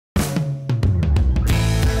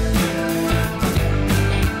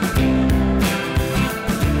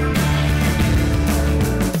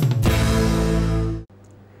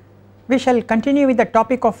we shall continue with the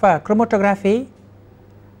topic of chromatography.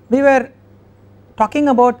 We were talking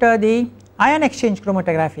about the ion exchange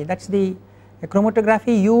chromatography, that is the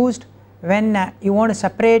chromatography used when you want to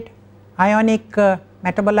separate ionic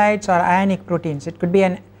metabolites or ionic proteins. It could be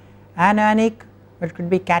an anionic, or it could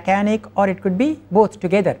be cationic, or it could be both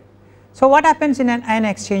together. So what happens in an ion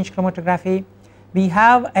exchange chromatography? We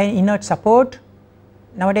have an inert support.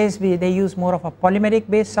 Nowadays they use more of a polymeric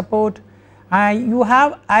based support. You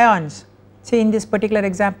have ions, say in this particular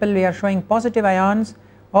example we are showing positive ions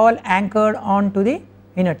all anchored onto the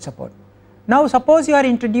inert support. Now suppose you are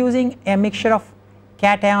introducing a mixture of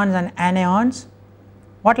cations and anions,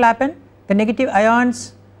 what will happen? The negative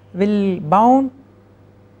ions will bound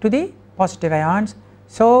to the positive ions,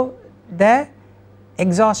 so the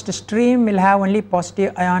exhaust stream will have only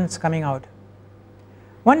positive ions coming out.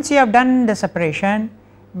 Once you have done the separation,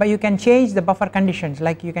 but you can change the buffer conditions,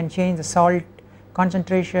 like you can change the salt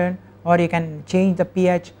concentration or you can change the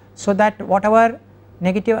pH, so that whatever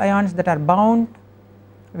negative ions that are bound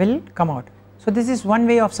will come out. So this is one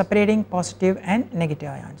way of separating positive and negative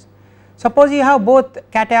ions. Suppose you have both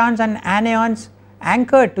cations and anions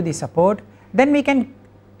anchored to the support, then we can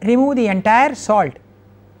remove the entire salt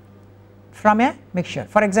from a mixture.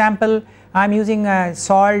 For example, I am using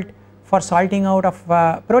salt for salting out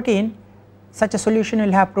of protein. Such a solution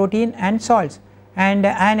will have protein and salts, and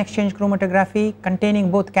ion exchange chromatography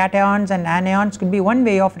containing both cations and anions could be one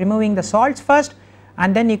way of removing the salts first,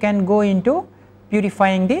 and then you can go into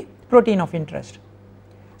purifying the protein of interest.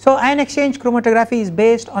 So ion exchange chromatography is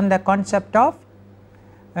based on the concept of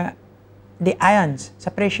the ions,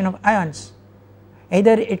 separation of ions.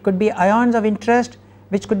 Either it could be ions of interest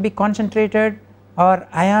which could be concentrated, or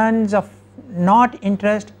ions of not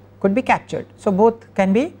interest could be captured. So both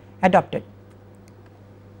can be adopted.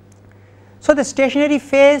 So the stationary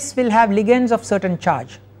phase will have ligands of certain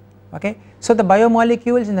charge, okay. So the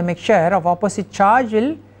biomolecules in the mixture of opposite charge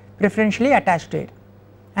will preferentially attach to it,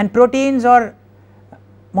 and proteins or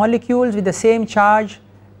molecules with the same charge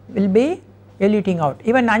will be eluting out.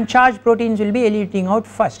 Even uncharged proteins will be eluting out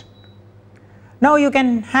first. Now you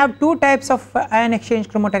can have two types of ion exchange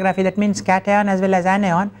chromatography, that means cation as well as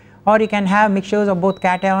anion, or you can have mixtures of both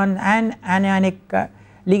cation and anionic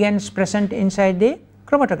ligands present inside the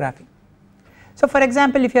chromatography. So for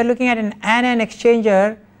example, if you are looking at an anion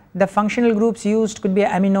exchanger, the functional groups used could be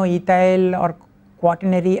amino ethyl or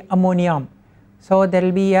quaternary ammonium. So there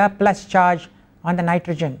will be a plus charge on the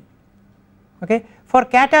nitrogen, okay. For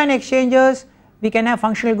cation exchangers we can have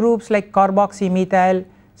functional groups like carboxymethyl,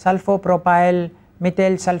 sulfopropyl,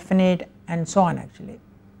 methyl sulfonate, and so on actually,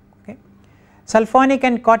 okay. Sulfonic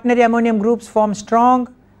and quaternary ammonium groups form strong,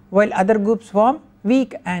 while other groups form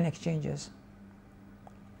weak ion exchangers.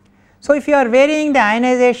 So if you are varying the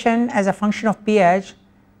ionization as a function of pH,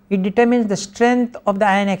 it determines the strength of the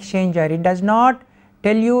ion exchanger. It does not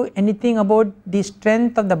tell you anything about the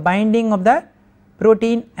strength of the binding of the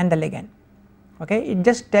protein and the ligand, okay. It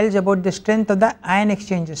just tells about the strength of the ion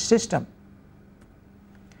exchanger system.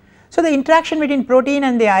 So the interaction between protein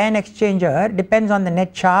and the ion exchanger depends on the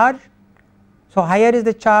net charge. So higher is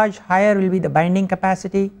the charge, higher will be the binding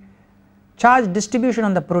capacity. Charge distribution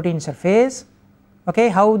on the protein surface, okay,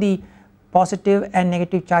 how the positive and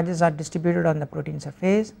negative charges are distributed on the protein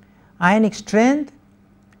surface, ionic strength,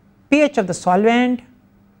 pH of the solvent,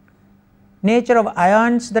 nature of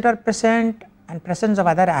ions that are present, and presence of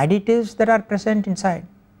other additives that are present inside.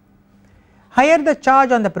 Higher the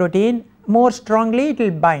charge on the protein, more strongly it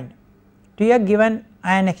will bind to a given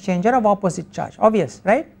ion exchanger of opposite charge, obvious,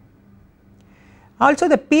 right. Also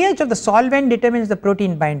the pH of the solvent determines the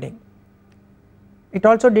protein binding. It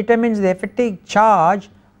also determines the effective charge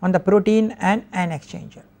on the protein and ion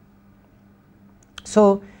exchanger.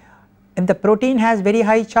 So if the protein has very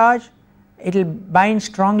high charge, it will bind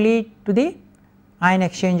strongly to the ion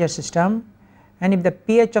exchanger system, and if the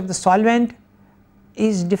pH of the solvent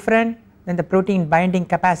is different, then the protein binding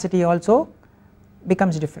capacity also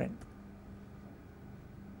becomes different.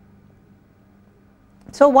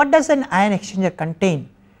 So what does an ion exchanger contain?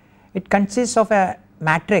 It consists of a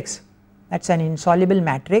matrix, that is an insoluble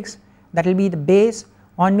matrix, that will be the base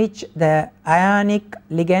on which the ionic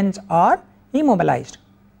ligands are immobilized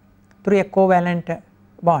through a covalent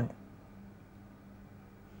bond,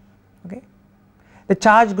 okay. The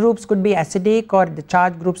charge groups could be acidic, or the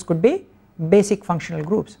charge groups could be basic functional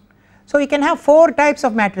groups. So you can have four types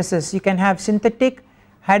of matrices. You can have synthetic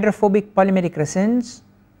hydrophobic polymeric resins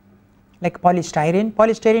like polystyrene.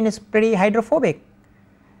 Polystyrene is pretty hydrophobic.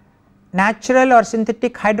 Natural or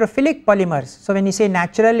synthetic hydrophilic polymers. So when you say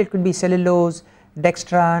natural, it could be cellulose,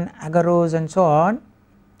 dextran, agarose, and so on.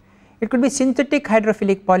 It could be synthetic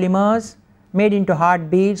hydrophilic polymers made into hard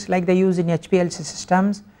beads like they use in HPLC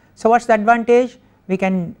systems. So what is the advantage? We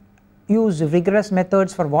can use rigorous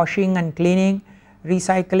methods for washing and cleaning,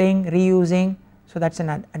 recycling, reusing, so that is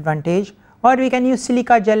an advantage, or we can use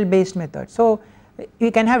silica gel based method. So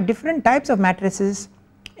we can have different types of matrices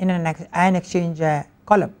in an ion exchange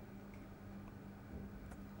column.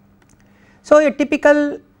 So a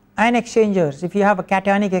typical ion exchangers, if you have a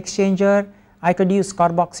cationic exchanger, I could use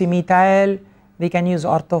carboxymethyl, we can use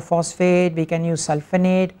orthophosphate, we can use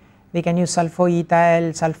sulfonate, we can use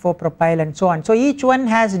sulfoethyl, sulfopropyl and so on. So each one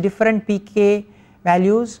has different pK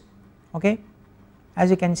values, okay, as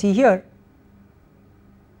you can see here.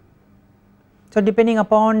 So depending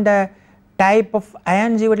upon the type of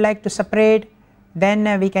ions you would like to separate,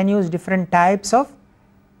 then we can use different types of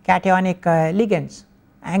cationic ligands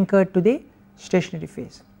anchored to the stationary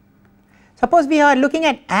phase. Suppose we are looking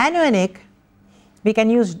at anionic, we can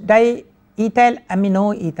use diethyl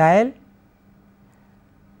aminoethyl,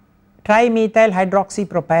 trimethyl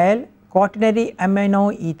hydroxypropyl, quaternary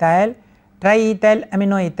aminoethyl, triethyl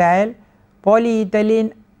aminoethyl,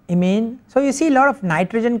 polyethylene imine. So you see a lot of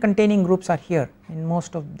nitrogen containing groups are here in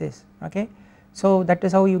most of this, okay. So that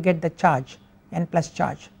is how you get the charge, N plus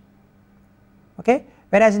charge, okay.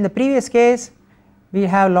 Whereas in the previous case we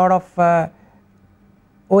have a lot of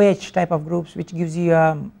OH type of groups which gives you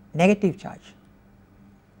a negative charge.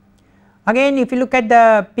 Again if you look at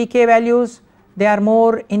the pK values, they are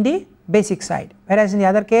more in the basic side, whereas in the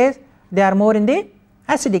other case they are more in the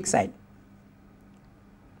acidic side.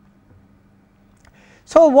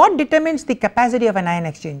 So what determines the capacity of an ion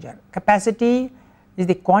exchanger? Capacity is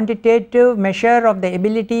the quantitative measure of the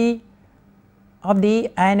ability of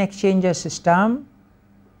the ion exchanger system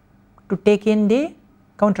to take in the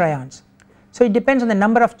counter ions. So it depends on the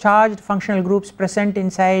number of charged functional groups present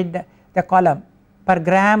inside the column per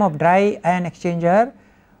gram of dry ion exchanger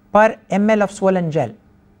per ml of swollen gel.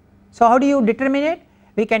 So how do you determine it?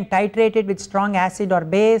 We can titrate it with strong acid or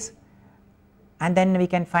base, and then we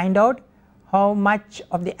can find out how much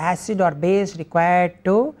of the acid or base required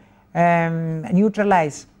to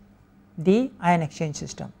neutralize the ion exchange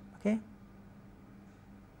system, okay.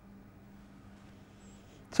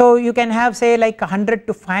 So you can have say like 100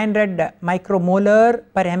 to 500 micromolar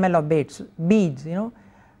per ml of beads, you know,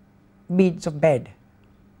 beads of bed.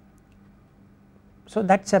 So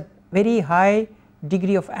that is a very high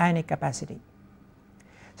degree of ionic capacity.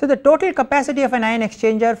 So the total capacity of an ion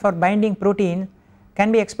exchanger for binding protein can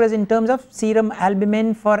be expressed in terms of serum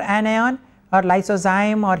albumin for anion or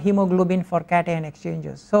lysozyme or hemoglobin for cation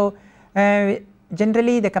exchangers. So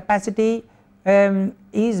generally the capacity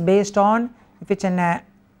is based on, if it is an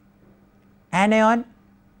anion,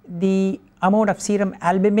 the amount of serum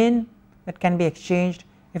albumin that can be exchanged,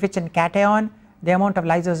 if it is a cation, the amount of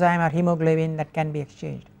lysozyme or hemoglobin that can be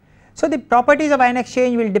exchanged. So the properties of ion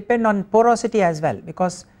exchange will depend on porosity as well,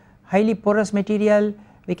 because highly porous material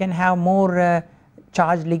we can have more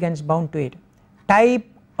charged ligands bound to it. Type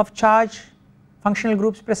of charge, functional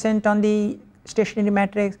groups present on the stationary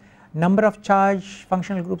matrix, number of charge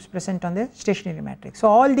functional groups present on the stationary matrix. So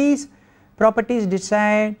all these properties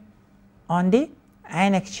decide on the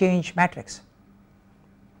ion exchange matrix.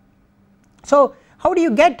 So how do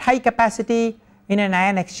you get high capacity in an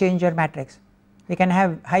ion exchanger matrix? We can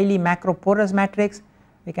have highly macroporous matrix,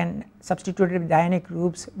 we can substitute it with ionic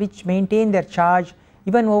groups which maintain their charge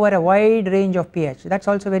even over a wide range of pH, that is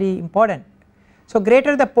also very important. So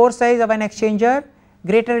greater the pore size of an exchanger,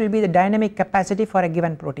 greater will be the dynamic capacity for a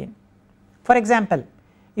given protein. For example,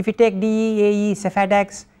 if you take DE, AE,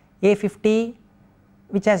 Cefadex, A50,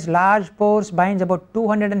 which has large pores, binds about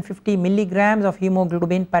 250 milligrams of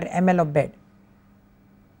hemoglobin per ml of bed.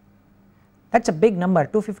 That is a big number,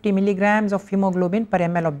 250 milligrams of hemoglobin per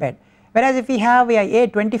ml of bed. Whereas if we have a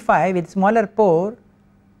A25 with smaller pore,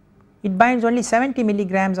 it binds only 70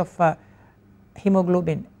 milligrams of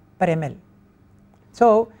hemoglobin per ml.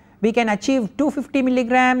 So we can achieve 250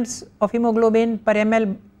 milligrams of hemoglobin per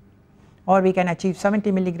ml, or we can achieve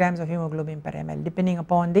 70 milligrams of hemoglobin per ml depending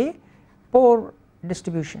upon the pore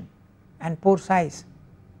distribution and pore size.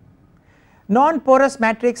 Non-porous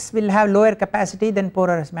matrix will have lower capacity than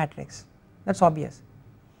porous matrix, that is obvious,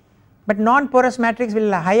 but non-porous matrix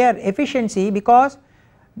will have higher efficiency because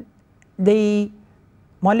the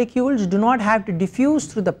molecules do not have to diffuse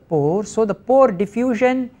through the pore. So the pore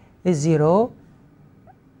diffusion is 0,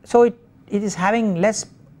 so it is having less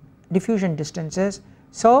diffusion distances,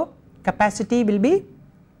 so capacity will be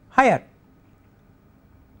higher.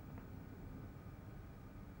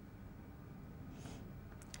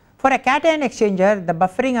 For a cation exchanger, the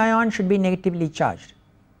buffering ion should be negatively charged,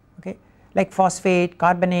 okay. like phosphate,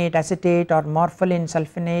 carbonate, acetate or morpholin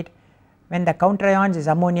sulfonate when the counter ions is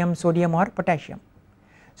ammonium, sodium or potassium.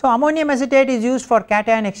 So ammonium acetate is used for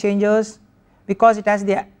cation exchangers because it has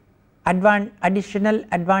the additional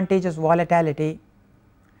advantageous volatility,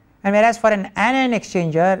 and whereas for an anion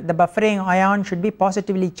exchanger the buffering ion should be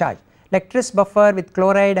positively charged, like tris buffer with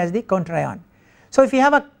chloride as the counter ion. So if you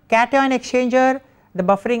have a cation exchanger, the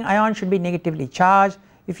buffering ion should be negatively charged.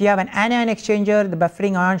 If you have an anion exchanger, the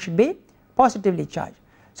buffering ion should be positively charged.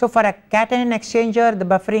 So for a cation exchanger, the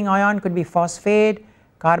buffering ion could be phosphate,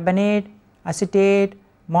 carbonate, acetate,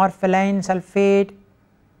 morpholin sulfate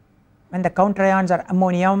when the counter ions are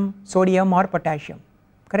ammonium, sodium or potassium,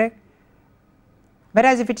 correct.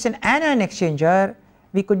 Whereas if it is an anion exchanger,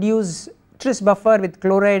 we could use tris buffer with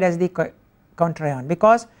chloride as the counter ion,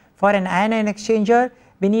 because for an anion exchanger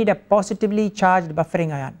we need a positively charged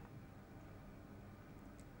buffering ion.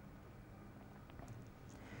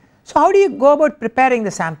 So how do you go about preparing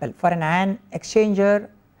the sample? For an anion exchanger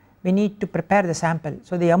we need to prepare the sample.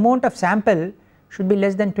 So the amount of sample should be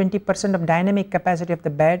less than 20% of dynamic capacity of the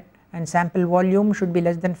bed, and sample volume should be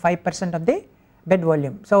less than 5% of the bed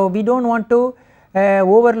volume. So we do not want to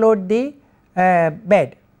overload the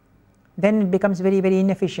bed, then it becomes very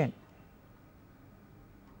inefficient.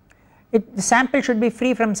 The sample should be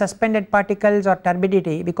free from suspended particles or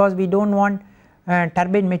turbidity, because we do not want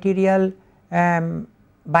turbid material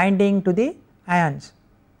binding to the ions.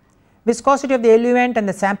 Viscosity of the eluent and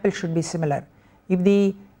the sample should be similar. If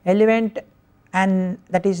the eluent and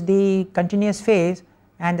that is the continuous phase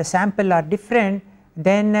and the sample are different,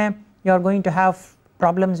 then you are going to have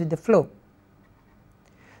problems with the flow.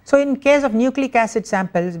 So in case of nucleic acid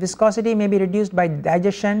samples, viscosity may be reduced by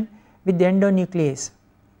digestion with the endonuclease.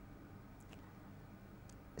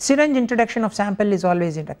 Syringe introduction of sample is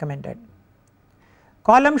always recommended.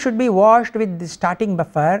 Column should be washed with the starting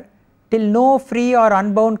buffer till no free or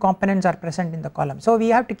unbound components are present in the column. So we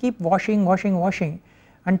have to keep washing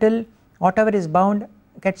until whatever is bound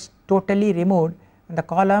gets totally removed and the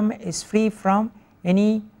column is free from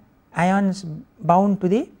any ions bound to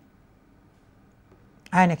the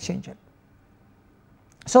ion exchanger.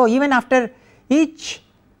 So even after each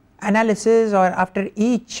analysis or after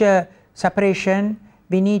each separation,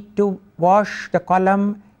 we need to wash the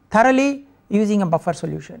column thoroughly using a buffer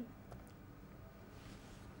solution.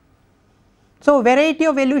 So variety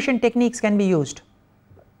of elution techniques can be used.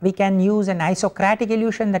 We can use an isocratic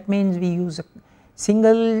elution, that means we use a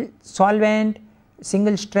single solvent,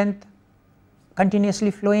 single strength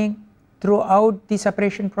continuously flowing throughout the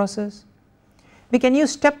separation process. We can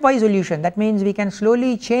use stepwise elution, that means we can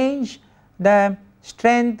slowly change the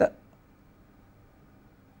strength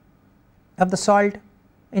of the salt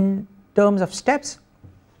in terms of steps.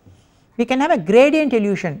 We can have a gradient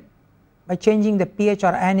elution by changing the pH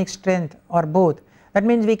or ionic strength or both, that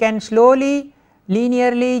means we can slowly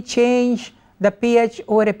linearly change the pH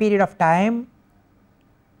over a period of time.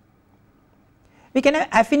 We can have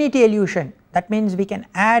affinity elution, that means we can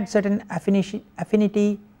add certain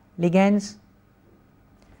affinity ligands.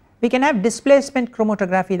 We can have displacement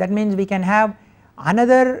chromatography, that means we can have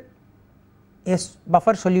another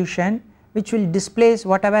buffer solution which will displace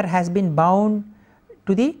whatever has been bound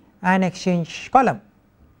to the ion exchange column.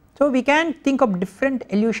 So we can think of different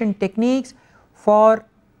elution techniques for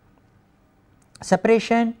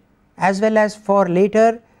separation as well as for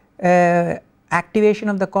later activation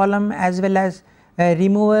of the column, as well as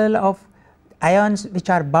removal of ions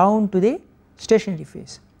which are bound to the stationary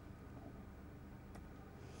phase.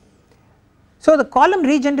 So the column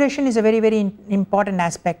regeneration is a very important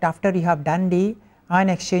aspect after you have done the ion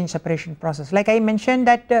exchange separation process. Like I mentioned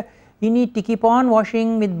that you need to keep on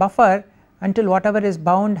washing with buffer until whatever is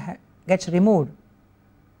bound gets removed.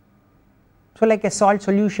 So like a salt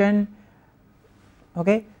solution,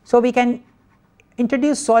 okay. So we can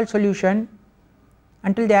introduce salt solution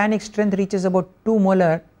until the ionic strength reaches about 2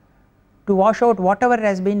 molar to wash out whatever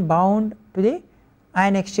has been bound to the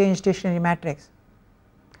ion exchange stationary matrix.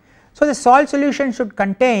 So the salt solution should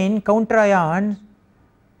contain counter ions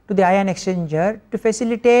to the ion exchanger to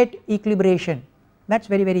facilitate equilibration. That is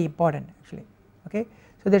very important actually, okay.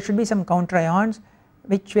 So there should be some counter ions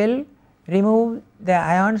which will remove the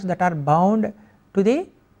ions that are bound to the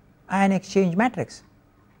ion exchange matrix.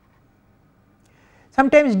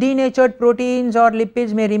 Sometimes denatured proteins or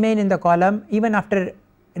lipids may remain in the column even after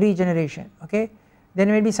regeneration, okay. There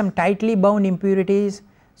may be some tightly bound impurities.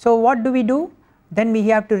 So what do? Then we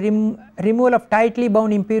have to removal of tightly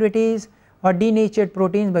bound impurities or denatured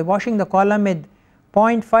proteins by washing the column with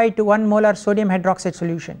 0.5 to 1 molar sodium hydroxide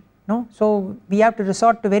solution. No? So we have to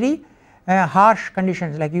resort to very harsh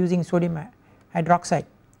conditions like using sodium hydroxide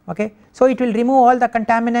okay. So it will remove all the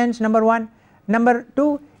contaminants, number 1. Number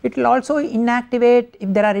 2, it will also inactivate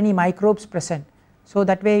if there are any microbes present. So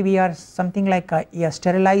that way we are something like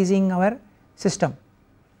sterilizing our system,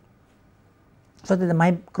 so that the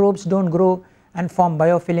microbes do not grow and form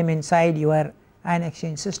biofilm inside your ion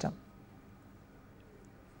exchange system.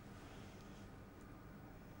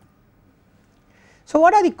 So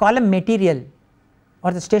what are the column material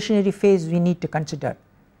or the stationary phase we need to consider?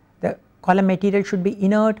 The column material should be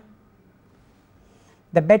inert,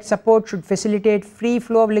 the bed support should facilitate free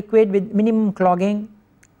flow of liquid with minimum clogging,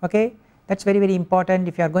 okay. That is very important.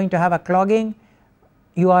 If you are going to have a clogging,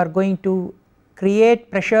 you are going to create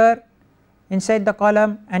pressure inside the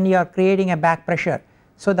column and you are creating a back pressure.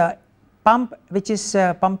 So the pump which is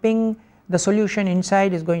pumping the solution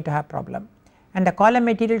inside is going to have problem, and the column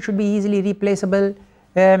material should be easily replaceable,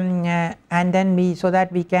 and then so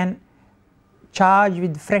that we can charge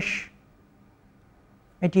with fresh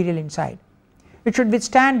material inside. It should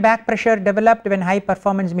withstand back pressure developed when high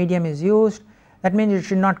performance medium is used. That means it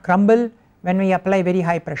should not crumble when we apply very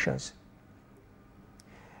high pressures.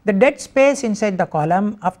 The dead space inside the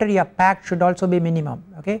column after you have packed should also be minimum,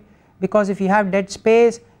 okay, because if you have dead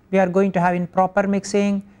space we are going to have improper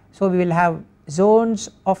mixing. So we will have zones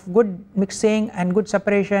of good mixing and good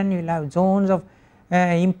separation, you will have zones of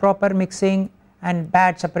improper mixing and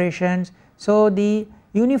bad separations. So the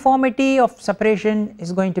uniformity of separation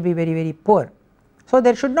is going to be very poor. So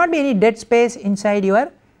there should not be any dead space inside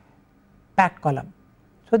your packed column.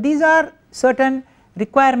 So these are certain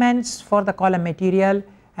requirements for the column material,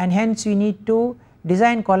 and hence we need to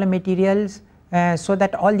design column materials so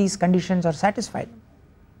that all these conditions are satisfied.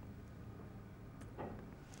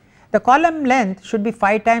 The column length should be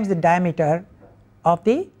 5 times the diameter of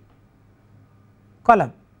the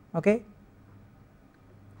column, okay.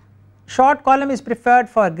 Short column is preferred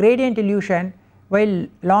for gradient elution while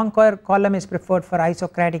long column is preferred for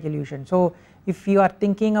isocratic elution. So if you are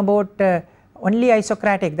thinking about only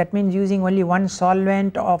isocratic, that means using only one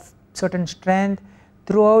solvent of certain strength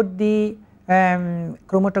throughout the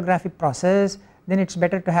chromatography process, then it is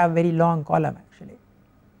better to have very long column actually.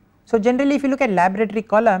 So generally if you look at laboratory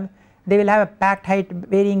column, they will have a packed height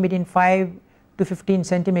varying between 5 to 15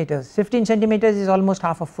 centimeters. 15 centimeters is almost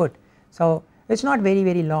half a foot, so it is not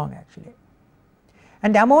very long actually.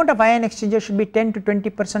 And the amount of ion exchanger should be 10 to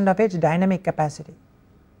 20% of its dynamic capacity,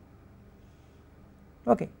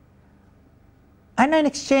 okay. Ion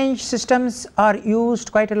exchange systems are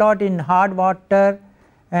used quite a lot in hard water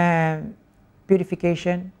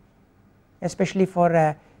purification, especially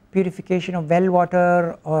for purification of well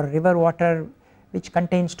water or river water which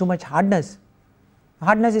contains too much hardness.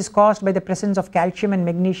 Hardness is caused by the presence of calcium and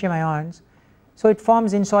magnesium ions, so it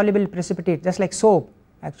forms insoluble precipitate just like soap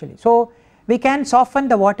actually. So we can soften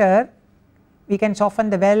the water, we can soften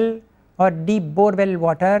the well or deep bore well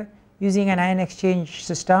water using an ion exchange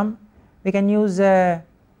system. We can use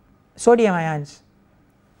sodium ions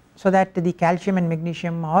so that the calcium and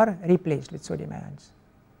magnesium are replaced with sodium ions.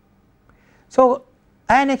 So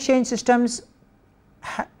ion exchange systems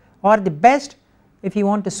are the best if you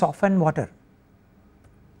want to soften water.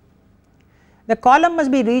 The column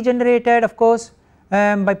must be regenerated of course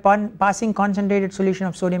by passing concentrated solution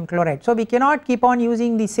of sodium chloride. So we cannot keep on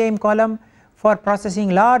using the same column for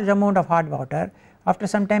processing large amount of hard water. After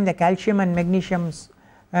some time the calcium and magnesium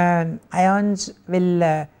ions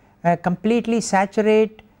will completely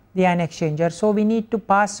saturate the ion exchanger, so we need to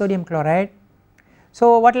pass sodium chloride.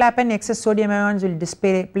 So what will happen, excess sodium ions will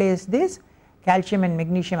displace this calcium and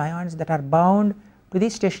magnesium ions that are bound to the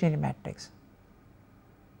stationary matrix.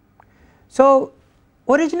 So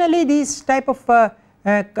originally these type of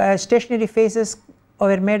stationary phases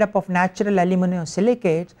were made up of natural aluminum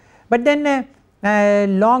silicates, but then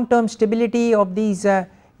long term stability of these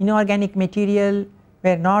inorganic material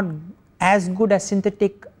were not as good as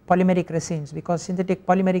synthetic polymeric resins, because synthetic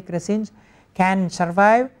polymeric resins can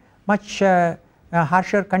survive much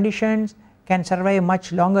harsher conditions, can survive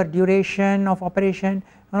much longer duration of operation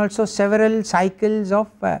and also several cycles of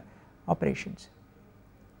operations.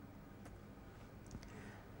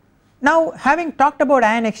 Now having talked about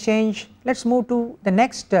ion exchange, let us move to the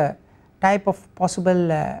next type of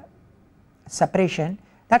possible separation,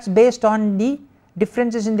 that is based on the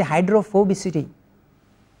differences in the hydrophobicity.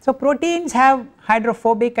 So proteins have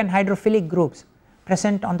hydrophobic and hydrophilic groups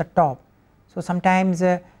present on the top. So sometimes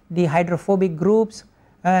the hydrophobic groups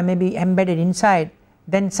may be embedded inside,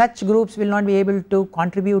 then such groups will not be able to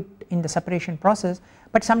contribute in the separation process,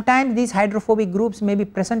 but sometimes these hydrophobic groups may be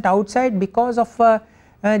present outside because of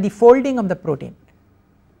the folding of the protein.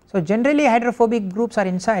 So generally hydrophobic groups are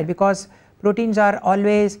inside because proteins are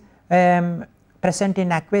always present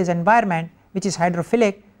in aqueous environment which is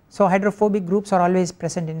hydrophilic, so hydrophobic groups are always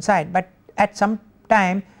present inside, but at some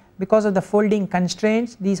time because of the folding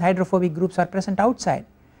constraints these hydrophobic groups are present outside.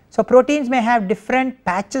 So proteins may have different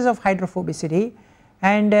patches of hydrophobicity,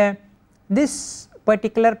 and this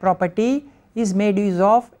particular property is made use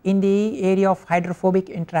of in the area of hydrophobic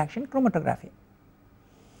interaction chromatography.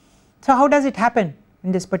 So how does it happen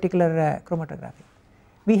in this particular chromatography?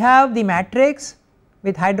 We have the matrix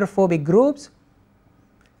with hydrophobic groups.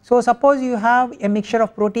 So suppose you have a mixture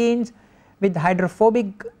of proteins with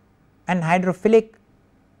hydrophobic and hydrophilic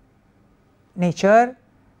nature,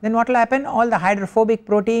 then what will happen? All the hydrophobic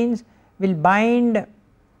proteins will bind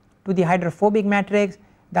to the hydrophobic matrix,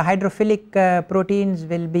 the hydrophilic proteins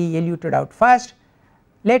will be eluted out first.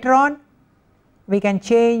 Later on we can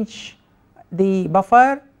change the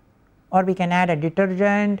buffer, or we can add a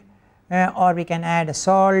detergent, or we can add a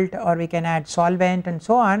salt, or we can add solvent and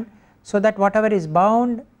so on, so that whatever is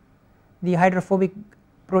bound, the hydrophobic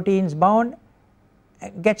proteins bound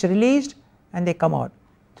gets released and they come out.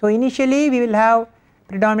 So initially we will have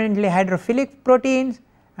predominantly hydrophilic proteins,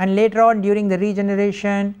 and later on during the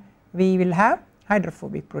regeneration we will have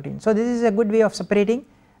hydrophobic proteins. So this is a good way of separating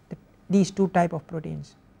these two type of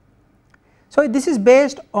proteins. So this is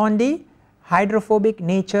based on the hydrophobic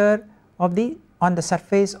nature of the on the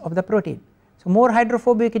surface of the protein. So more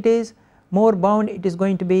hydrophobic it is, more bound it is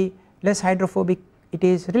going to be, less hydrophobic it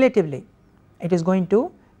is relatively, it is going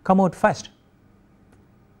to come out first.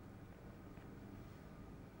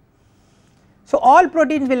 So all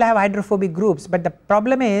proteins will have hydrophobic groups, but the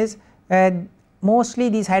problem is mostly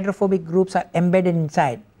these hydrophobic groups are embedded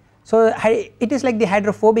inside. So it is like the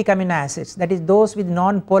hydrophobic amino acids, that is those with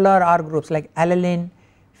non-polar R groups like alanine,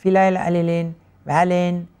 phenylalanine,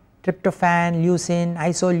 valine, tryptophan, leucine,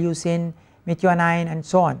 isoleucine, methionine and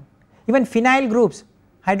so on. Even phenyl groups,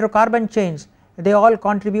 hydrocarbon chains, they all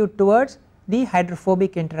contribute towards the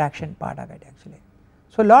hydrophobic interaction part of it actually.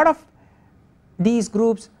 So a lot of these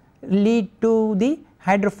groups lead to the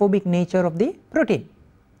hydrophobic nature of the protein.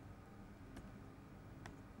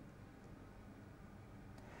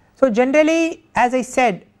 So generally, as I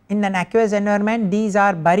said, in an aqueous environment these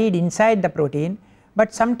are buried inside the protein,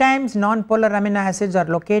 but sometimes non-polar amino acids are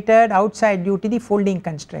located outside due to the folding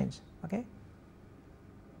constraints. Okay.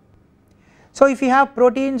 So if you have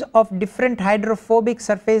proteins of different hydrophobic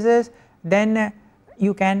surfaces, then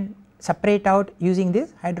you can separate out using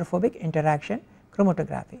this hydrophobic interaction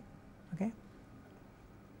chromatography. Okay.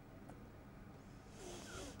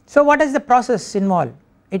 So what is the process involved?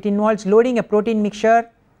 It involves loading a protein mixture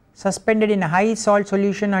suspended in a high salt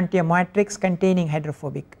solution onto a matrix containing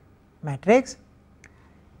hydrophobic matrix,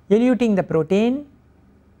 eluting the protein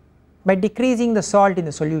by decreasing the salt in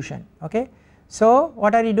the solution. Okay. So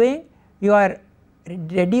what are you doing? You are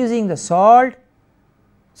reducing the salt,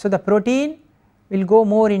 so the protein will go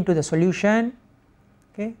more into the solution,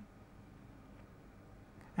 okay,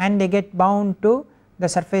 and they get bound to the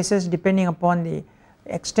surfaces depending upon the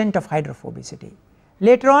extent of hydrophobicity.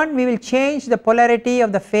 Later on we will change the polarity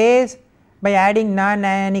of the phase by adding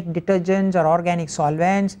non-ionic detergents or organic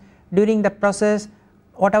solvents. During the process,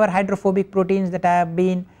 whatever hydrophobic proteins that have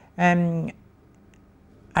been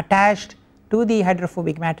attached to the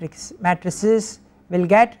hydrophobic matrices will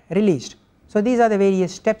get released. So these are the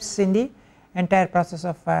various steps in the entire process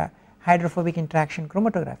of hydrophobic interaction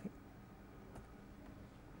chromatography.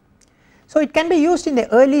 So it can be used in the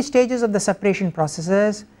early stages of the separation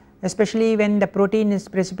processes, especially when the protein is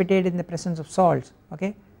precipitated in the presence of salts.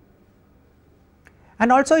 Okay.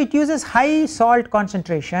 And also it uses high salt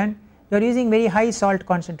concentration, you are using very high salt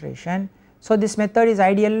concentration. So this method is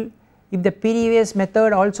ideal if the previous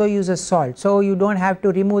method also uses salt. So you do not have to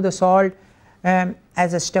remove the salt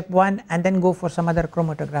as a step 1 and then go for some other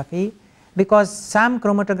chromatography, because some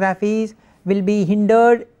chromatographies will be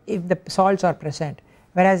hindered if the salts are present,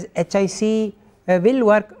 whereas HIC will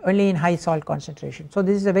work only in high salt concentration. So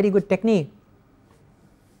this is a very good technique.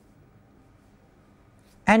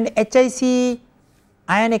 And HIC,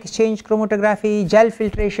 ion exchange chromatography, gel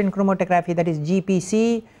filtration chromatography, that is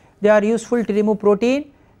GPC, they are useful to remove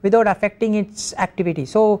protein without affecting its activity.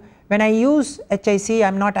 So when I use HIC I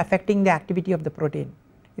am not affecting the activity of the protein.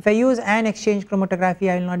 If I use ion exchange chromatography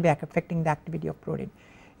I will not be affecting the activity of protein.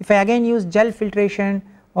 If I again use gel filtration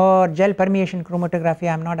or gel permeation chromatography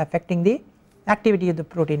I am not affecting the activity of the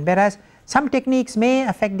protein, whereas some techniques may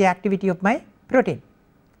affect the activity of my protein.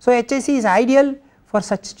 So HIC is ideal for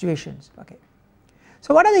such situations. Okay.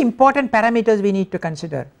 So what are the important parameters we need to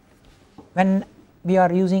consider when we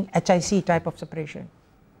are using HIC type of separation?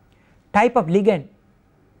 Type of ligand.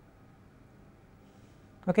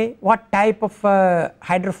 Okay, what type of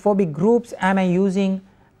hydrophobic groups am I using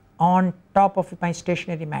on top of my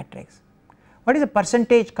stationary matrix, what is the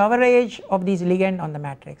percentage coverage of these ligand on the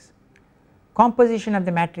matrix, composition of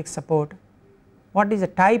the matrix support, what is the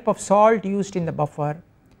type of salt used in the buffer,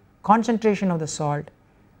 concentration of the salt,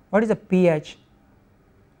 what is the pH,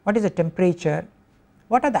 what is the temperature,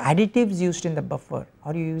 what are the additives used in the buffer,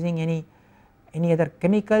 are you using any other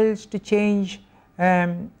chemicals to change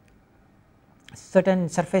certain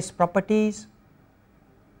surface properties,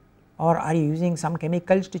 or are you using some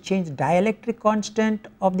chemicals to change dielectric constant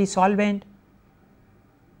of the solvent,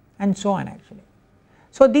 and so on actually.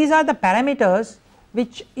 So these are the parameters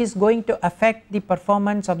which is going to affect the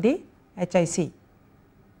performance of the HIC.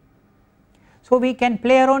 So we can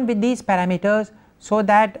play around with these parameters so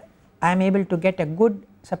that I am able to get a good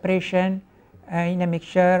separation in a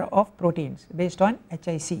mixture of proteins based on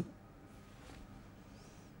HIC.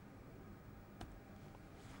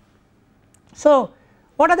 So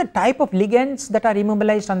what are the type of ligands that are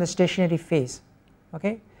immobilized on the stationary phase,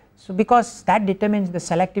 okay. So because that determines the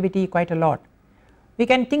selectivity quite a lot. We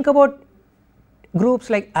can think about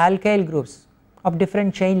groups like alkyl groups of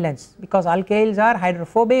different chain lengths, because alkyls are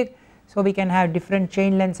hydrophobic, so we can have different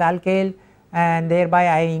chain lengths alkyl, and thereby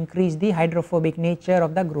I increase the hydrophobic nature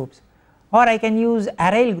of the groups. Or I can use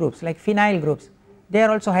aryl groups like phenyl groups, they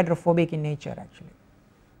are also hydrophobic in nature actually,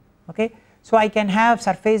 okay. So I can have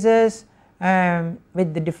surfaces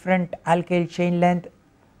with the different alkyl chain length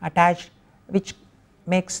attached, which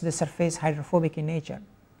makes the surface hydrophobic in nature.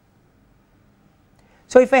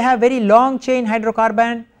 So if I have very long chain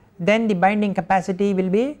hydrocarbon, then the binding capacity will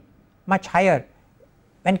be much higher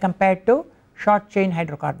when compared to short chain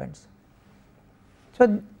hydrocarbons.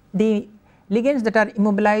 So the ligands that are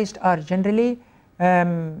immobilized are generally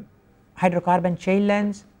hydrocarbon chain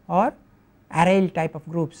lengths or aryl type of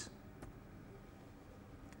groups.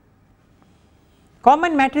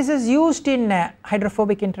 Common matrices used in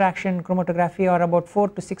hydrophobic interaction chromatography are about 4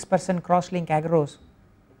 to 6% cross-link agarose,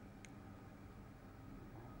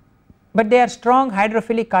 but they are strong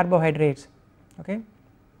hydrophilic carbohydrates, okay.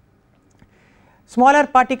 Smaller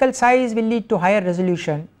particle size will lead to higher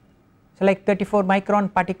resolution, so like 34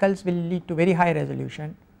 micron particles will lead to very high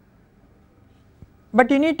resolution,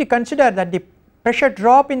 but you need to consider that the pressure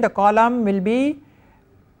drop in the column will be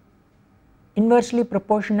inversely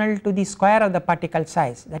proportional to the square of the particle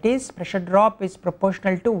size, that is pressure drop is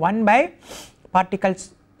proportional to 1 by particle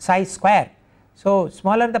size square. So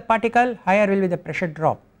smaller the particle, higher will be the pressure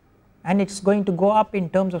drop, and it is going to go up in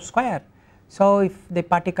terms of square. So if the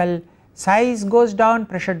particle size goes down,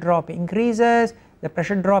 pressure drop increases, the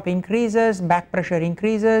pressure drop increases, back pressure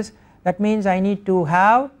increases, that means I need to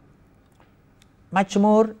have much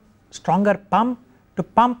more stronger pump to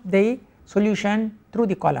pump the solution through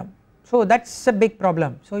the column. So that is a big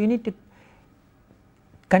problem. So you need to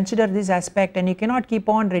consider this aspect, and you cannot keep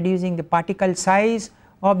on reducing the particle size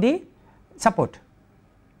of the support.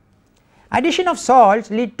 Addition of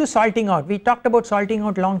salts lead to salting out. We talked about salting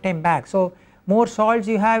out long time back. So more salts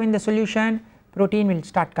you have in the solution, protein will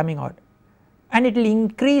start coming out, and it will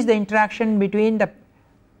increase the interaction between the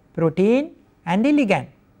protein and the ligand,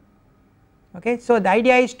 okay. So the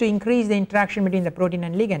idea is to increase the interaction between the protein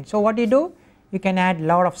and ligand. So what you do, you can add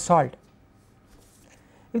lot of salt.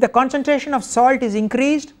 If the concentration of salt is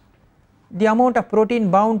increased, the amount of protein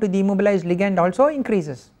bound to the immobilized ligand also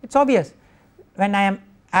increases. It is obvious, when I am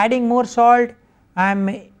adding more salt, I am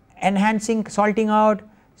enhancing salting out,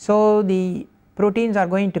 so the proteins are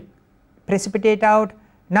going to precipitate out.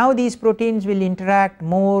 Now these proteins will interact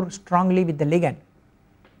more strongly with the ligand.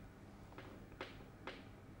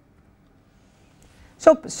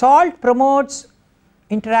 So salt promotes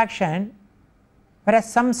interaction, whereas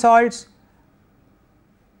some salts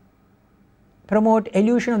promote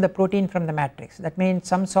elution of the protein from the matrix. That means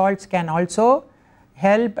some salts can also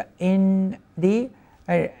help in the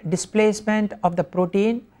displacement of the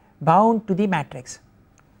protein bound to the matrix.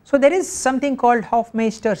 So there is something called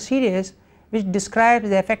Hofmeister series which describes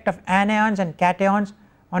the effect of anions and cations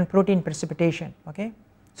on protein precipitation, okay.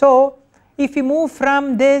 So if you move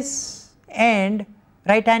from this end,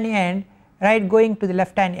 right hand end, right going to the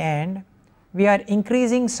left hand end, we are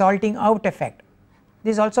increasing salting out effect.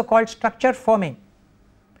 This is also called structure forming.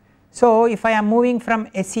 So if I am moving from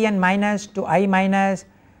SCN minus to I minus,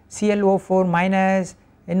 ClO4 minus,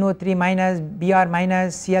 NO3 minus, Br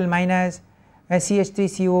minus, Cl minus,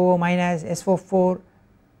 CH3COO minus, SO4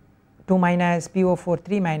 2 minus, PO4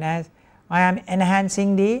 3 minus, I am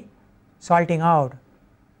enhancing the salting out,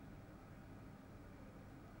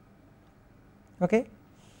 okay.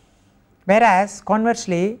 Whereas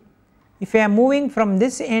conversely, if I am moving from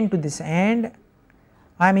this end to this end,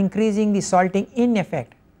 I am increasing the salting in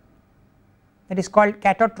effect, that is called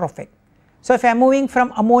catastrophic. So if I am moving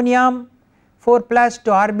from ammonium 4 plus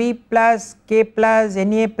to Rb plus, K plus,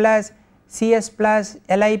 Na plus, Cs plus,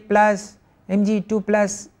 Li plus, Mg2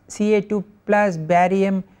 plus, Ca2 plus,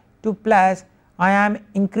 barium 2 plus, I am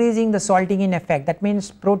increasing the salting in effect. That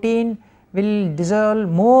means protein will dissolve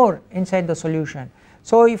more inside the solution.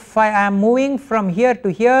 So if I am moving from here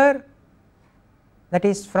to here, that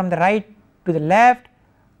is from the right to the left,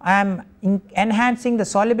 I am enhancing the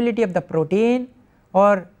solubility of the protein,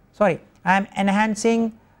 or sorry, I am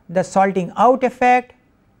enhancing the salting out effect,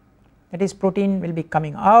 that is protein will be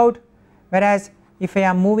coming out, whereas if I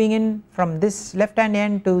am moving in from this left hand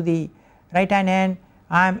end to the right hand end,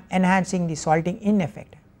 I am enhancing the salting in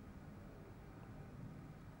effect.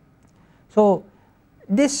 So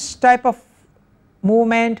this type of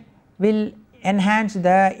movement will enhance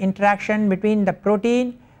the interaction between the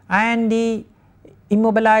protein and the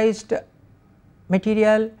immobilized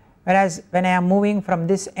material, whereas when I am moving from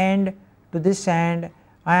this end to this end,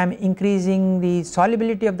 I am increasing the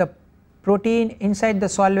solubility of the protein inside the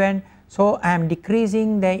solvent. So I am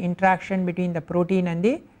decreasing the interaction between the protein and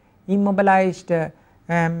the immobilized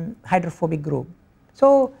hydrophobic group.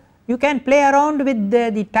 So you can play around with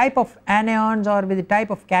the type of anions or with the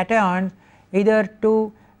type of cations, either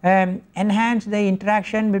to enhance the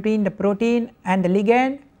interaction between the protein and the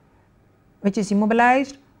ligand which is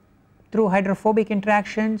immobilized through hydrophobic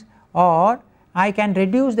interactions, or I can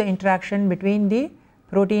reduce the interaction between the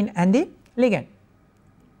protein and the ligand.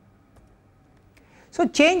 So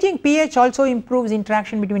changing pH also improves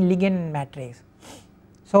interaction between ligand and matrix.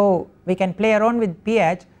 So we can play around with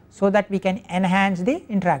pH so that we can enhance the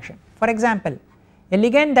interaction. For example, a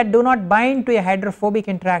ligand that do not bind to a hydrophobic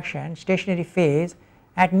interaction stationary phase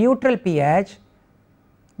at neutral pH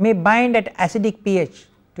may bind at acidic pH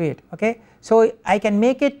to it, okay. So I can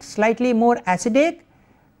make it slightly more acidic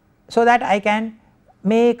so that I can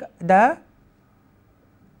make the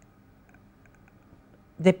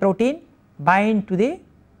protein bind to the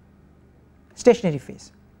stationary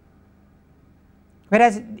phase,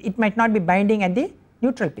 whereas it might not be binding at the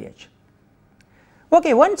neutral pH.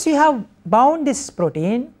 Okay, once you have bound this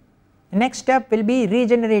protein, the next step will be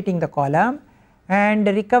regenerating the column and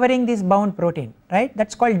recovering this bound protein, right, that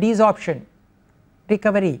is called desorption,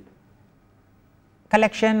 recovery,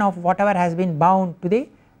 collection of whatever has been bound to the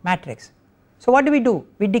matrix. So what do?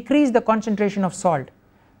 We decrease the concentration of salt.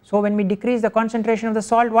 So when we decrease the concentration of the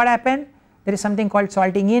salt, what happens? There is something called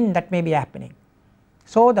salting in that may be happening.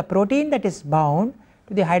 So the protein that is bound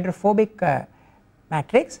to the hydrophobic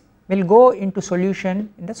matrix will go into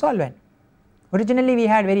solution in the solvent. Originally we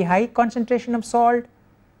had very high concentration of salt,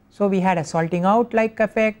 so we had a salting out like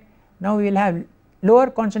effect. Now we will have lower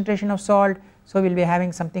concentration of salt, so we will be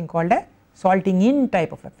having something called a salting in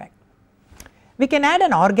type of effect. We can add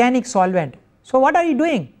an organic solvent. So what are you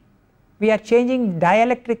doing? We are changing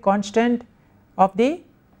dielectric constant of the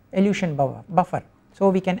elution buffer. So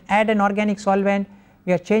we can add an organic solvent,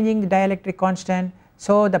 we are changing the dielectric constant,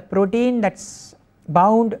 so the protein that is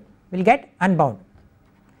bound will get unbound.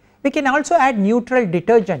 We can also add neutral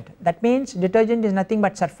detergent, that means detergent is nothing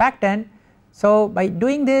but surfactant. So by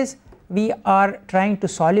doing this we are trying to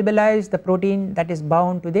solubilize the protein that is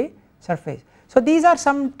bound to the surface. So these are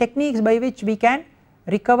some techniques by which we can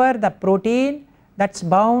recover the protein that is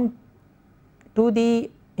bound to the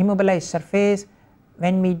immobilized surface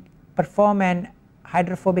when we perform an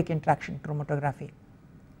hydrophobic interaction chromatography.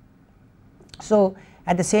 So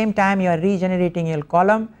at the same time you are regenerating your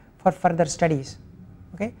column for further studies,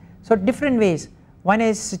 okay. So different ways, one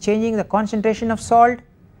is changing the concentration of salt,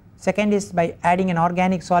 second is by adding an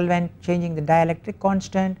organic solvent, changing the dielectric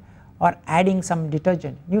constant, or adding some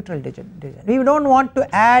detergent, neutral detergent. We do not want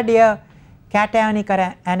to add a cationic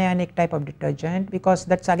or anionic type of detergent, because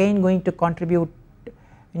that is again going to contribute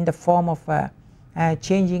in the form of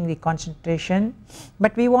changing the concentration,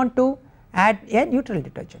 but we want to add a neutral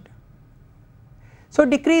detergent. So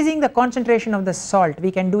decreasing the concentration of the salt, we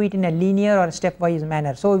can do it in a linear or stepwise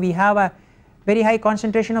manner. So we have a very high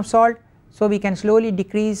concentration of salt, so we can slowly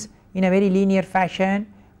decrease in a very linear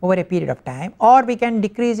fashion over a period of time, or we can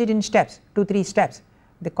decrease it in steps, 2-3 steps,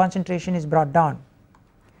 the concentration is brought down.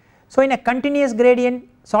 So in a continuous gradient,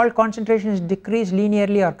 salt concentration is decreased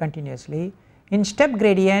linearly or continuously. In step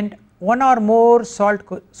gradient, one or more salt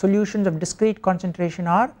solutions of discrete concentration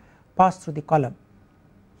are passed through the column.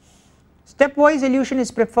 Stepwise elution is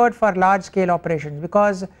preferred for large scale operations,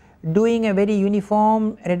 because doing a very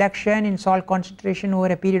uniform reduction in salt concentration over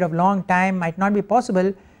a period of long time might not be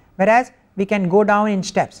possible, whereas we can go down in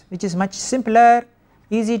steps, which is much simpler,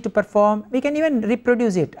 easy to perform. We can even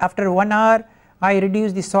reproduce it after 1 hour I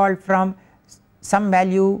reduce the salt from some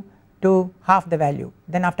value to half the value,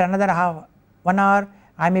 then after another 1 hour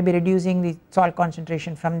I may be reducing the salt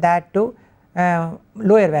concentration from that to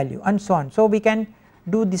lower value and so on. So we can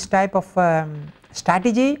do this type of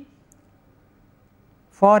strategy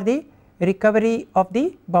for the recovery of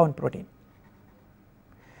the bound protein.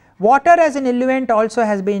 Water as an eluent also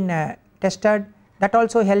has been tested, that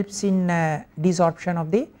also helps in desorption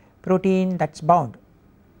of the protein that is bound.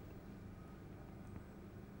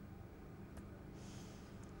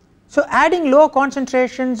 So adding low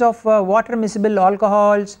concentrations of water miscible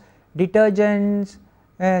alcohols, detergents,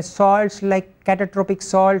 salts like catatropic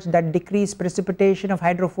salts that decrease precipitation of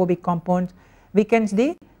hydrophobic compounds weakens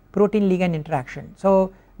the protein ligand interaction.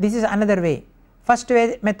 So this is another way. First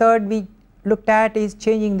method we looked at is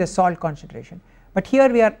changing the salt concentration, but here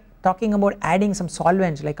we are talking about adding some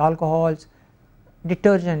solvents like alcohols,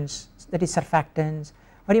 detergents, that is surfactants,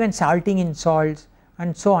 or even salting in salts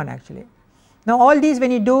and so on actually. Now all these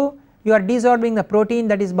when you do, you are desorbing the protein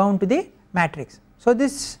that is bound to the matrix. So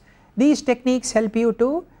these techniques help you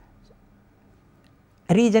to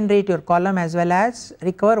regenerate your column as well as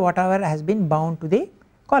recover whatever has been bound to the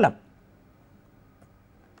column.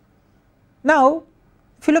 Now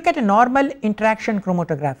if you look at a normal interaction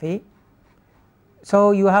chromatography,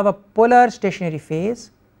 so you have a polar stationary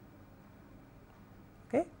phase,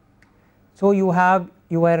 okay. So you have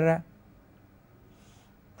your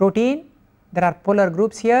protein, there are polar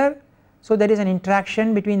groups here, so there is an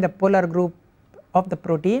interaction between the polar group of the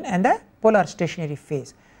protein and the polar stationary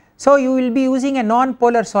phase. So you will be using a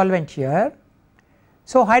non-polar solvent here,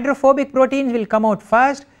 so hydrophobic proteins will come out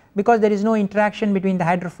first because there is no interaction between the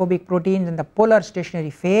hydrophobic proteins and the polar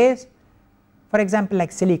stationary phase, for example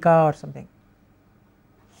like silica or something,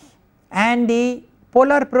 and the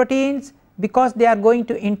polar proteins, because they are going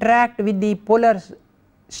to interact with the polar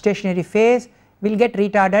stationary phase, will get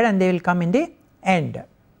retarded and they will come in the end.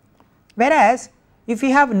 Whereas if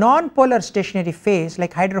you have non-polar stationary phase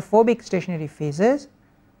like hydrophobic stationary phases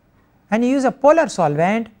and you use a polar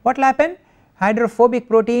solvent, what will happen? Hydrophobic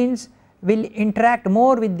proteins will interact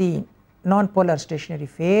more with the non-polar stationary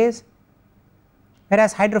phase,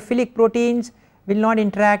 whereas hydrophilic proteins will not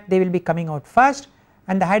interact, they will be coming out first,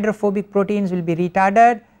 and the hydrophobic proteins will be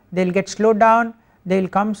retarded, they will get slowed down, they will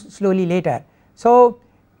come slowly later. So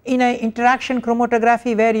in an interaction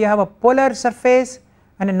chromatography where you have a polar surface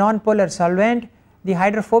and a non-polar solvent, the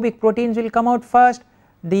hydrophobic proteins will come out first,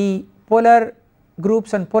 the polar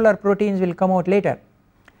groups and polar proteins will come out later.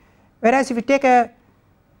 Whereas if you take a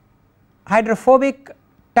hydrophobic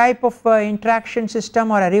type of interaction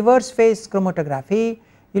system or a reverse phase chromatography,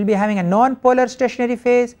 you will be having a non-polar stationary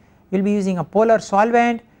phase, you will be using a polar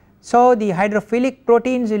solvent, so the hydrophilic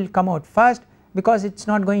proteins will come out first because it is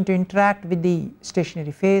not going to interact with the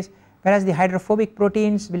stationary phase, whereas the hydrophobic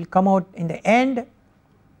proteins will come out in the end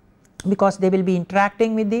because they will be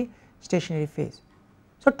interacting with the stationary phase.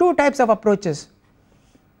 So two types of approaches,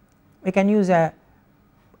 we can use a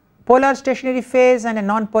polar stationary phase and a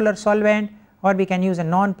non-polar solvent, or we can use a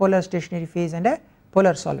non-polar stationary phase and a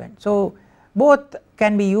polar solvent. So both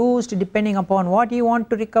can be used depending upon what you want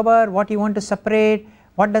to recover, what you want to separate,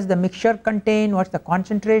 what does the mixture contain, what is the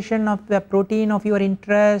concentration of the protein of your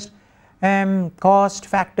interest, cost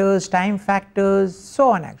factors, time factors, so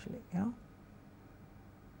on actually, you know.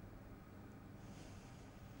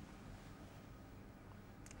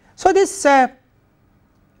 So this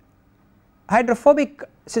hydrophobic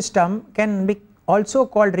system can be also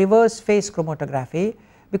called reverse phase chromatography,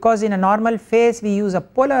 because in a normal phase we use a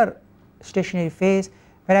polar stationary phase,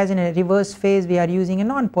 whereas in a reverse phase we are using a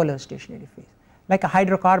non-polar stationary phase like a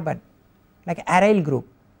hydrocarbon, like aryl group,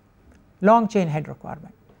 long chain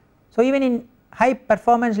hydrocarbon. So even in high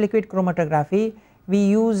performance liquid chromatography we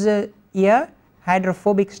use a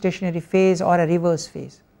hydrophobic stationary phase or a reverse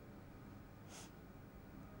phase.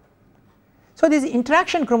 So this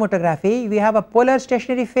interaction chromatography, we have a polar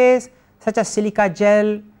stationary phase such as silica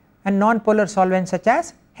gel and non-polar solvents such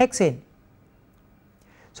as hexane.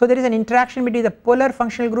 So there is an interaction between the polar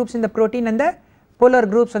functional groups in the protein and the polar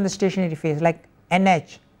groups on the stationary phase like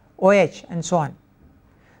NH, OH and so on.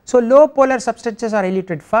 So low polar substances are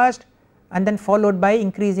eluted first and then followed by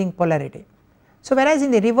increasing polarity. So whereas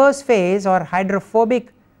in the reverse phase or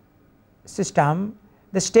hydrophobic system,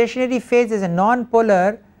 the stationary phase is a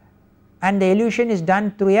non-polar and the elution is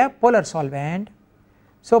done through a polar solvent.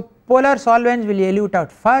 So polar solvents will elute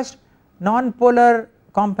out first, non-polar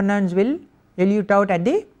components will elute out at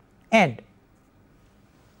the end.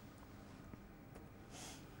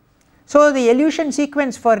 So the elution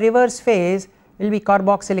sequence for reverse phase will be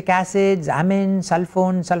carboxylic acids, amines,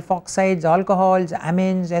 sulfones, sulfoxides, alcohols,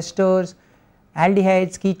 amines, esters,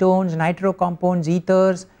 aldehydes, ketones, nitro compounds,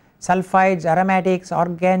 ethers, sulfides, aromatics,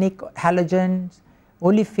 organic halogens,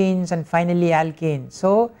 olefins, and finally alkanes.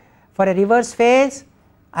 So for a reverse phase,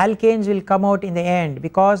 alkanes will come out in the end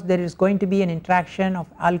because there is going to be an interaction of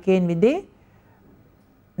alkane with the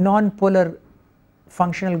non-polar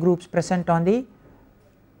functional groups present on the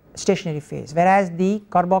stationary phase, whereas the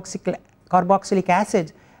carboxylic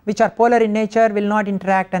acids which are polar in nature will not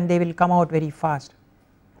interact and they will come out very fast.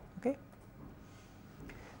 Okay.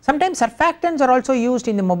 Sometimes surfactants are also used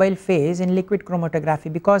in the mobile phase in liquid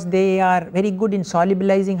chromatography because they are very good in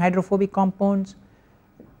solubilizing hydrophobic compounds.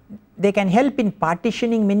 They can help in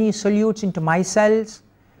partitioning many solutes into micelles.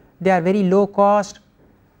 They are very low cost.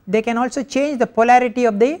 They can also change the polarity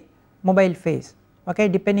of the mobile phase, okay,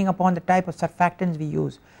 depending upon the type of surfactants we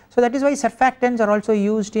use. So that is why surfactants are also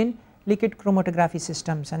used in liquid chromatography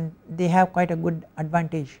systems and they have quite a good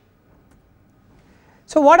advantage.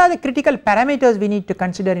 So what are the critical parameters we need to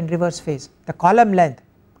consider in reverse phase? The column length,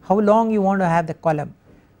 how long you want to have the column,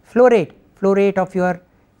 flow rate of your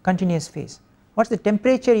continuous phase, what is the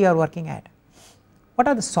temperature you are working at, what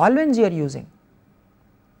are the solvents you are using,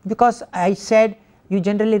 because I said you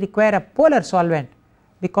generally require a polar solvent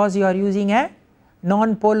because you are using a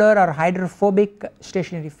non-polar or hydrophobic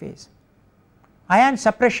stationary phase. Ion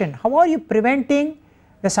suppression, how are you preventing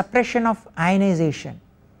the suppression of ionization,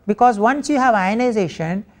 because once you have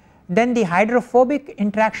ionization then the hydrophobic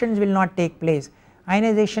interactions will not take place.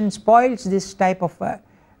 Ionization spoils this type of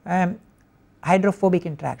hydrophobic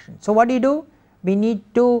interaction. So what do? We need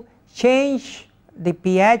to change the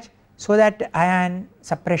pH so that ion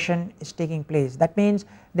suppression is taking place. That means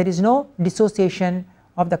there is no dissociation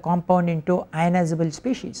of the compound into ionizable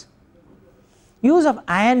species. Use of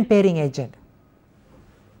ion pairing agent.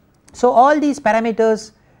 So all these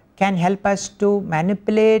parameters can help us to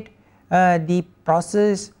manipulate the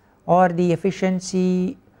process or the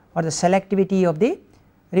efficiency or the selectivity of the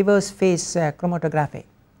reverse phase chromatography.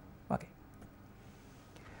 Okay.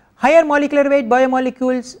 Higher molecular weight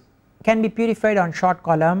biomolecules can be purified on short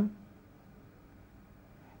column.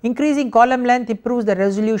 Increasing column length improves the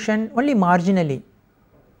resolution only marginally,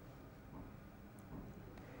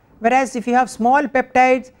 whereas if you have small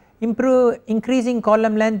peptides, increasing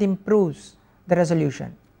column length improves the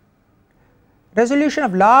resolution. Resolution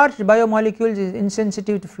of large biomolecules is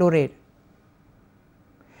insensitive to flow rate,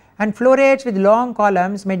 and flow rates with long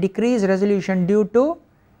columns may decrease resolution due to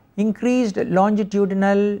increased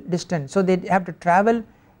longitudinal distance. So they have to travel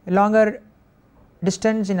a longer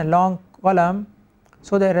distance in a long column,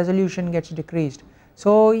 so the resolution gets decreased.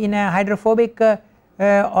 So in a hydrophobic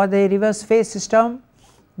or the reverse phase system,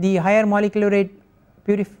 the higher molecular rate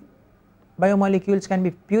biomolecules can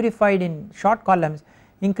be purified in short columns.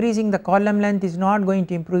 Increasing the column length is not going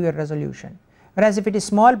to improve your resolution, whereas if it is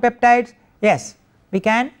small peptides, yes, we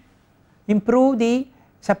can improve the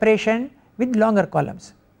separation with longer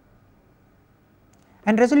columns.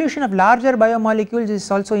 And resolution of larger biomolecules is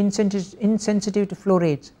also insensitive to flow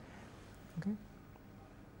rates. Okay.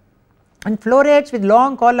 And flow rates with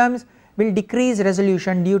long columns will decrease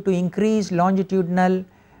resolution due to increased longitudinal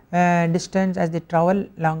distance as they travel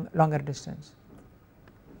longer distance.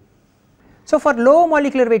 So for low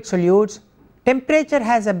molecular weight solutes, temperature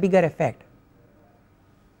has a bigger effect,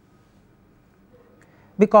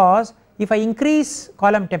 because if I increase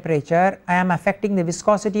column temperature, I am affecting the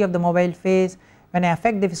viscosity of the mobile phase. When I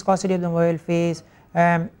affect the viscosity of the mobile phase,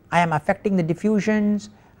 I am affecting the diffusions,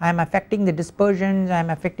 I am affecting the dispersions, I am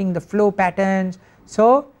affecting the flow patterns.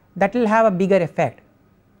 So that will have a bigger effect,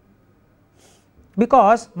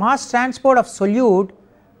 because mass transport of solute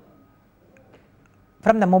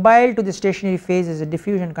from the mobile to the stationary phase is a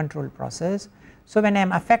diffusion control process. So when I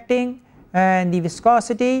am affecting the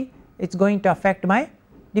viscosity, it is going to affect my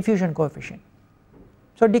diffusion coefficient.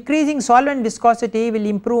 So decreasing solvent viscosity will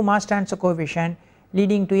improve mass transfer coefficient,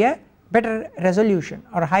 leading to a better resolution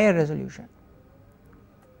or higher resolution.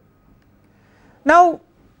 Now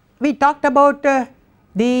we talked about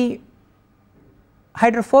the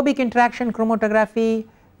hydrophobic interaction chromatography.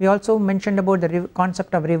 We also mentioned about the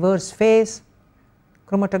concept of reverse phase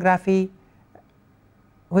chromatography.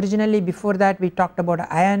 Originally before that we talked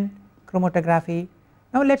about ion chromatography.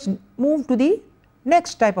 Now let us move to the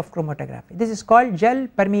next type of chromatography. This is called gel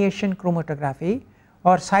permeation chromatography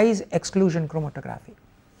or size exclusion chromatography.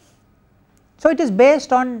 So it is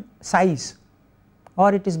based on size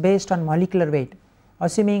or it is based on molecular weight,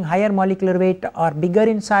 assuming higher molecular weight are bigger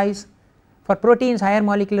in size. For proteins, higher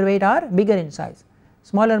molecular weight are bigger in size,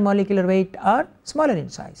 smaller molecular weight are smaller in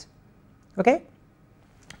size. Okay.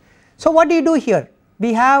 So what do you do here?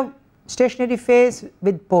 We have stationary phase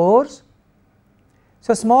with pores.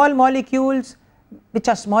 So small molecules which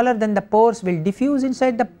are smaller than the pores will diffuse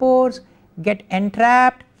inside the pores, get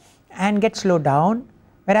entrapped and get slowed down,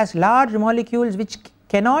 whereas large molecules which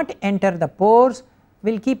cannot enter the pores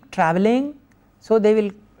will keep travelling, so they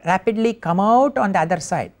will rapidly come out on the other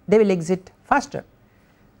side, they will exit faster.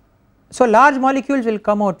 So large molecules will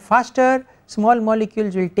come out faster, small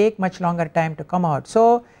molecules will take much longer time to come out.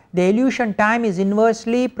 So the elution time is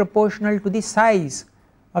inversely proportional to the size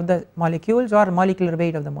of the molecules or molecular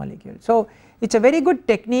weight of the molecule. So it is a very good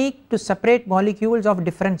technique to separate molecules of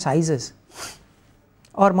different sizes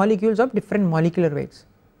or molecules of different molecular weights,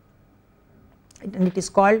 and it is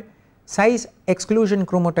called size exclusion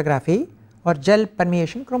chromatography or gel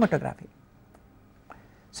permeation chromatography.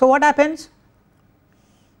 So what happens?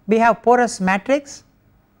 We have porous matrix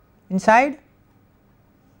inside,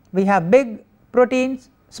 we have big proteins,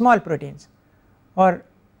 small proteins, or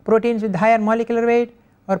proteins with higher molecular weight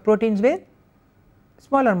or proteins with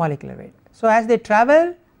smaller molecular weight. So as they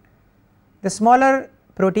travel, the smaller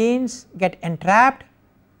proteins get entrapped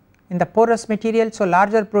in the porous material, so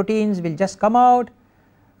larger proteins will just come out,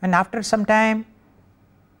 and after some time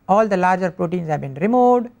all the larger proteins have been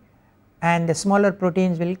removed and the smaller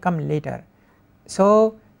proteins will come later.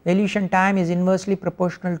 So elution time is inversely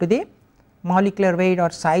proportional to the molecular weight or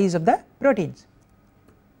size of the proteins.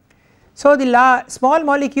 So the small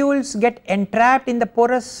molecules get entrapped in the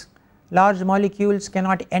porous, large molecules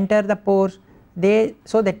cannot enter the pores,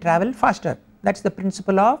 so they travel faster. That is the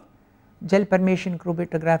principle of gel permeation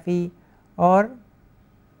chromatography or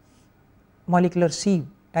molecular sieve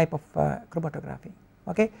type of chromatography.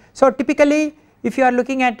 Okay. So typically if you are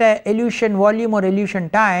looking at elution volume or elution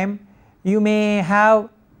time, you may have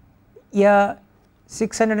a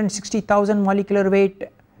 660,000 molecular weight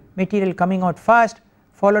material coming out fast,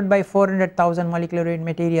 followed by 400,000 molecular weight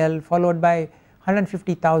material, followed by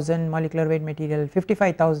 150,000 molecular weight material,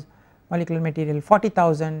 55,000 molecular material,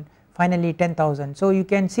 40,000, finally 10,000. So you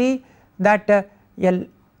can see that a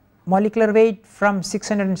molecular weight from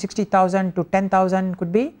 660,000 to 10,000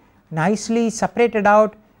 could be nicely separated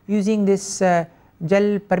out using this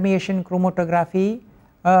gel permeation chromatography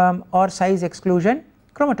or size exclusion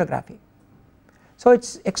chromatography. So it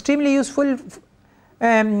is extremely useful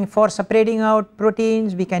for separating out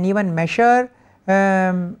proteins. We can even measure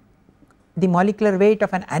the molecular weight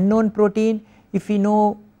of an unknown protein if we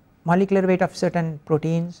know molecular weight of certain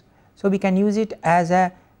proteins. So we can use it as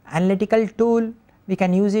a analytical tool, we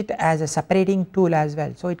can use it as a separating tool as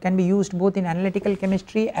well. So it can be used both in analytical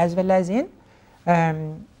chemistry as well as in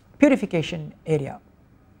purification area.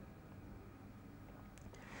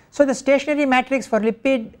 So the stationary matrix for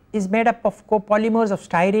lipid is made up of copolymers of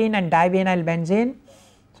styrene and divinyl benzene.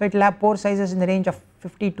 So it will have pore sizes in the range of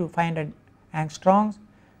 50 to 500 angstroms.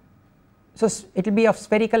 So it will be of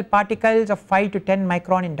spherical particles of 5 to 10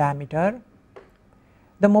 micron in diameter.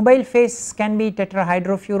 The mobile phase can be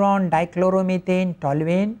tetrahydrofuran, dichloromethane,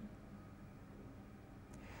 toluene.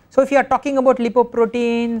 So if you are talking about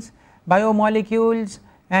lipoproteins, biomolecules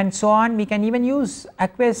and so on, we can even use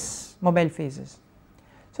aqueous mobile phases.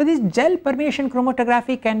 So this gel permeation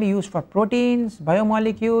chromatography can be used for proteins,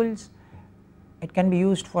 biomolecules, it can be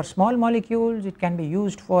used for small molecules, it can be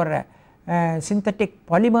used for synthetic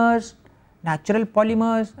polymers, natural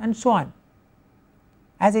polymers and so on.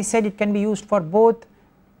 As I said, it can be used for both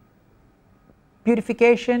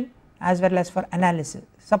purification as well as for analysis.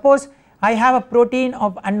 Suppose I have a protein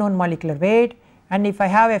of unknown molecular weight, and if I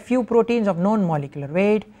have a few proteins of known molecular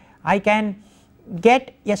weight, I can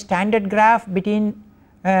get a standard graph between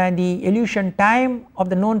the elution time of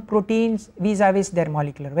the known proteins vis-a-vis their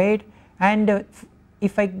molecular weight, and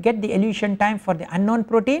if I get the elution time for the unknown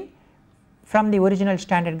protein from the original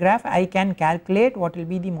standard graph, I can calculate what will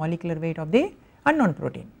be the molecular weight of the unknown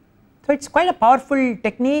protein. So it is quite a powerful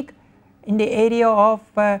technique in the area of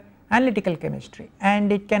analytical chemistry,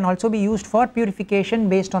 and it can also be used for purification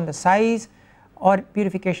based on the size or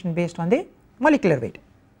purification based on the molecular weight.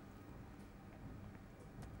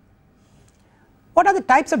 What are the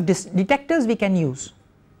types of detectors we can use?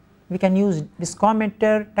 We can use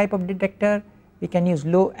discometer type of detector, we can use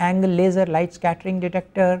low angle laser light scattering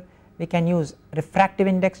detector, we can use refractive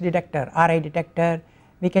index detector RI detector,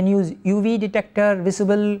 we can use UV detector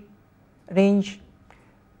visible range,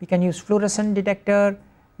 we can use fluorescent detector,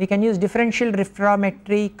 we can use differential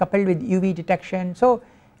refractometry coupled with UV detection. So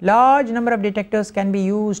large number of detectors can be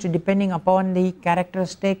used depending upon the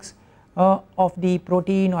characteristics of the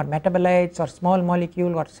protein or metabolites or small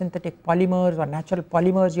molecule or synthetic polymers or natural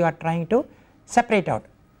polymers you are trying to separate out.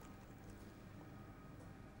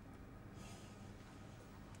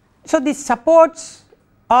 So these supports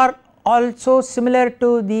are also similar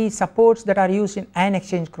to the supports that are used in ion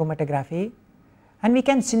exchange chromatography, and we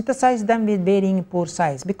can synthesize them with varying pore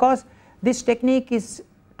size, because this technique is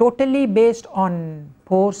totally based on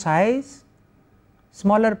pore size.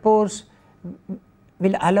 Smaller pores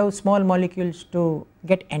will allow small molecules to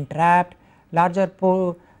get entrapped, larger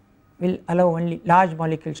pore will allow only large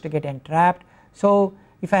molecules to get entrapped. So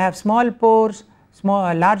if I have small pores,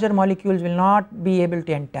 larger molecules will not be able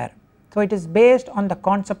to enter. So it is based on the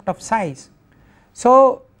concept of size.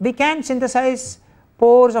 So we can synthesize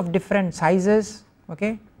pores of different sizes,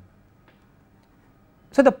 okay.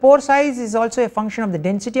 So the pore size is also a function of the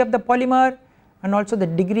density of the polymer and also the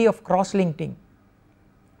degree of cross linking,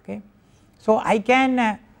 okay. So I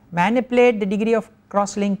can manipulate the degree of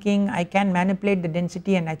cross linking, I can manipulate the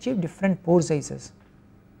density and achieve different pore sizes.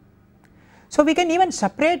 So we can even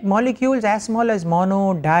separate molecules as small as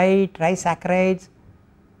mono, di, trisaccharides,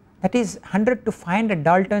 that is 100 to 500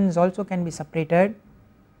 Daltons also can be separated,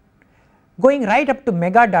 going right up to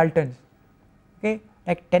mega Daltons, okay,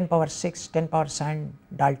 like 10 power 6, 10 power 7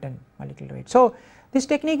 Dalton molecular weight. So this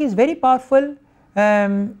technique is very powerful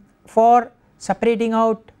for separating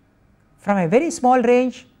out from a very small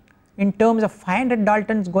range in terms of 500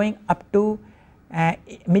 Daltons going up to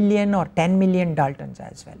million or 10 million Daltons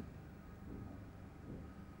as well.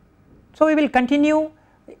 So we will continue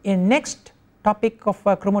in next topic of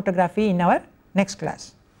chromatography in our next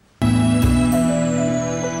class.